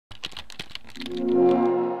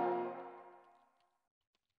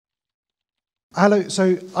Hello,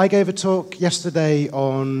 so I gave a talk yesterday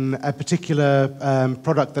on a particular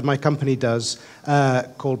product that my company does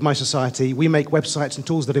called My Society. We make websites and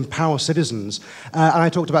tools that empower citizens, and I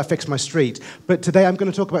talked about Fix My Street. But today I'm going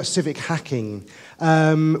to talk about civic hacking,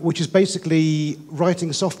 which is basically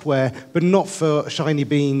writing software, but not for shiny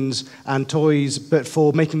beans and toys, but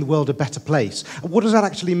for making the world a better place. What does that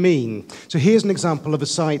actually mean? So here's an example of a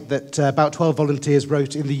site that about 12 volunteers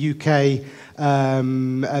wrote in the UK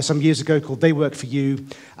some years ago called They Work For You,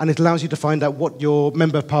 and it allows you to find out what your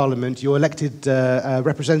member of parliament, your elected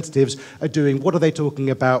representatives are doing, what are they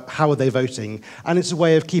talking about, how are they voting, and it's a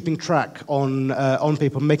way of keeping track on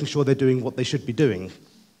people, making sure they're doing what they should be doing.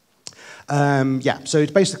 So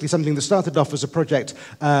it's basically something that started off as a project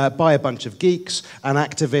by a bunch of geeks and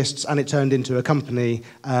activists, and it turned into a company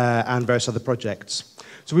and various other projects.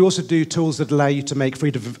 So we also do tools that allow you to make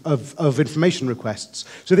freedom of information requests.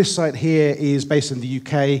 So this site here is based in the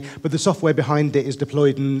UK, but the software behind it is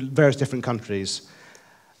deployed in various different countries.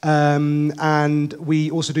 And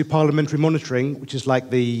we also do parliamentary monitoring, which is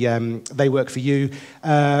like the They Work For You.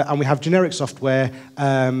 And we have generic software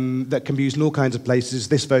that can be used in all kinds of places.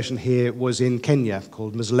 This version here was in Kenya,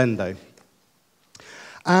 called Mzalendo.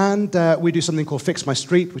 And we do something called Fix My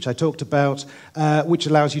Street, which I talked about, which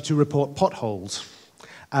allows you to report potholes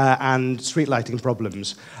and street lighting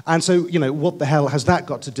problems. And so, you know, what the hell has that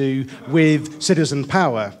got to do with citizen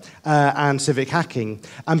power and civic hacking?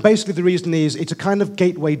 And basically the reason is it's a kind of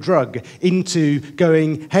gateway drug into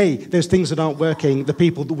going, hey, there's things that aren't working, the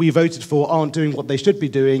people that we voted for aren't doing what they should be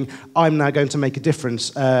doing, I'm now going to make a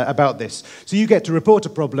difference about this. So you get to report a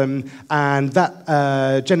problem, and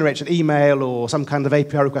that generates an email or some kind of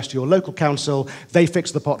API request to your local council, they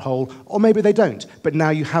fix the pothole, or maybe they don't, but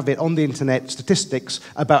now you have it on the internet, statistics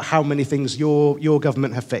about how many things your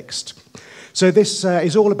government have fixed. So this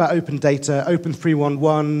is all about open data. Open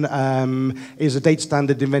 311 is a data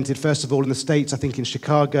standard invented, first of all, in the States, I think in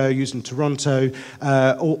Chicago, used in Toronto,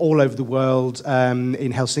 all over the world,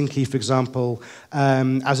 in Helsinki, for example,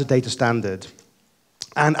 as a data standard.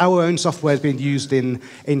 And our own software has been used in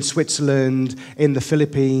Switzerland, in the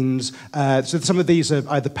Philippines. So some of these are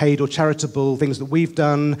either paid or charitable things that we've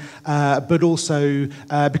done, but also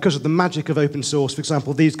because of the magic of open source. For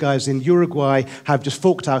example, these guys in Uruguay have just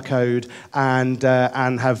forked our code and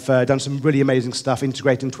have done some really amazing stuff,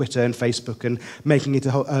 integrating Twitter and Facebook and making it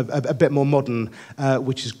a bit more modern,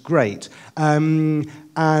 which is great.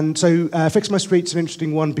 And so Fix My Street's an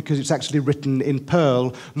interesting one because it's actually written in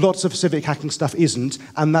Perl. Lots of civic hacking stuff isn't,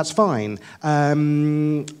 and that's fine.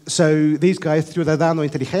 So these guys, Ciudadano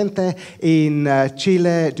Inteligente, in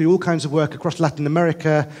Chile, do all kinds of work across Latin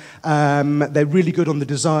America. They're really good on the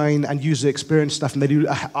design and user experience stuff, and they do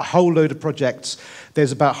a whole load of projects.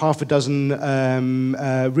 There's about half a dozen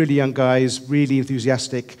really young guys, really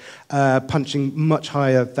enthusiastic, punching much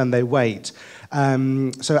higher than their weight.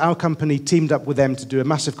 So our company teamed up with them to do a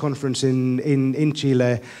massive conference in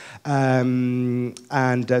Chile, so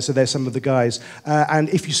there's some of the guys. And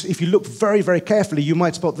if you look very, very carefully, you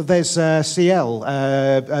might spot that there's CL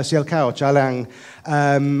Cao Chalang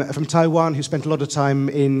from Taiwan, who spent a lot of time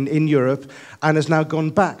in Europe and has now gone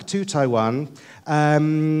back to Taiwan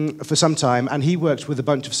for some time, and he works with a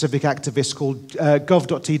bunch of civic activists called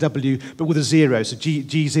gov.tw, but with a zero, so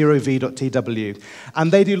G0v.tw.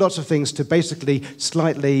 And they do lots of things to basically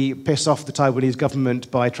slightly piss off the Taiwanese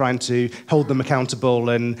government by trying to hold them accountable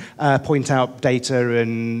and point out data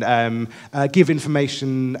and give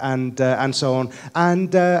information and so on.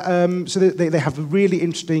 And so they have a really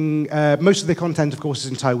interesting, most of their content, of course,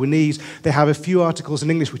 is in Taiwanese. They have a few articles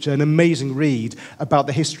in English, which are an amazing read about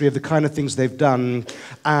the history of the kind of things they've done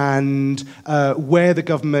and where the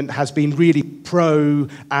government has been really pro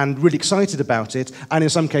and really excited about it, and in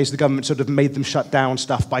some cases the government sort of made them shut down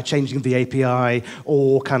stuff by changing the API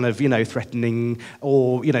or kind of, threatening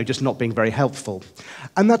or, just not being very helpful.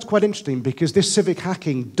 And that's quite interesting because this civic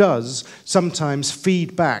hacking does sometimes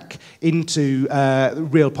feed back into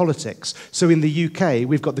real politics. So in the UK,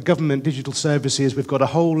 we've got the government digital services, we've got a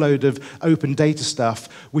whole load of open data stuff,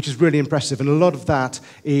 which is really impressive, and a lot of that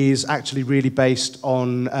is actually really based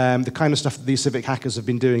on the kind of stuff that these civic hackers have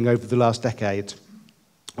been doing over the last decade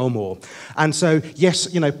or more. And so, yes,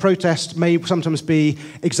 protest may sometimes be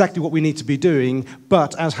exactly what we need to be doing,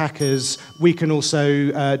 but as hackers, we can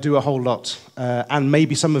also do a whole lot, and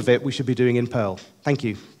maybe some of it we should be doing in Perl. Thank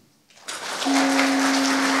you.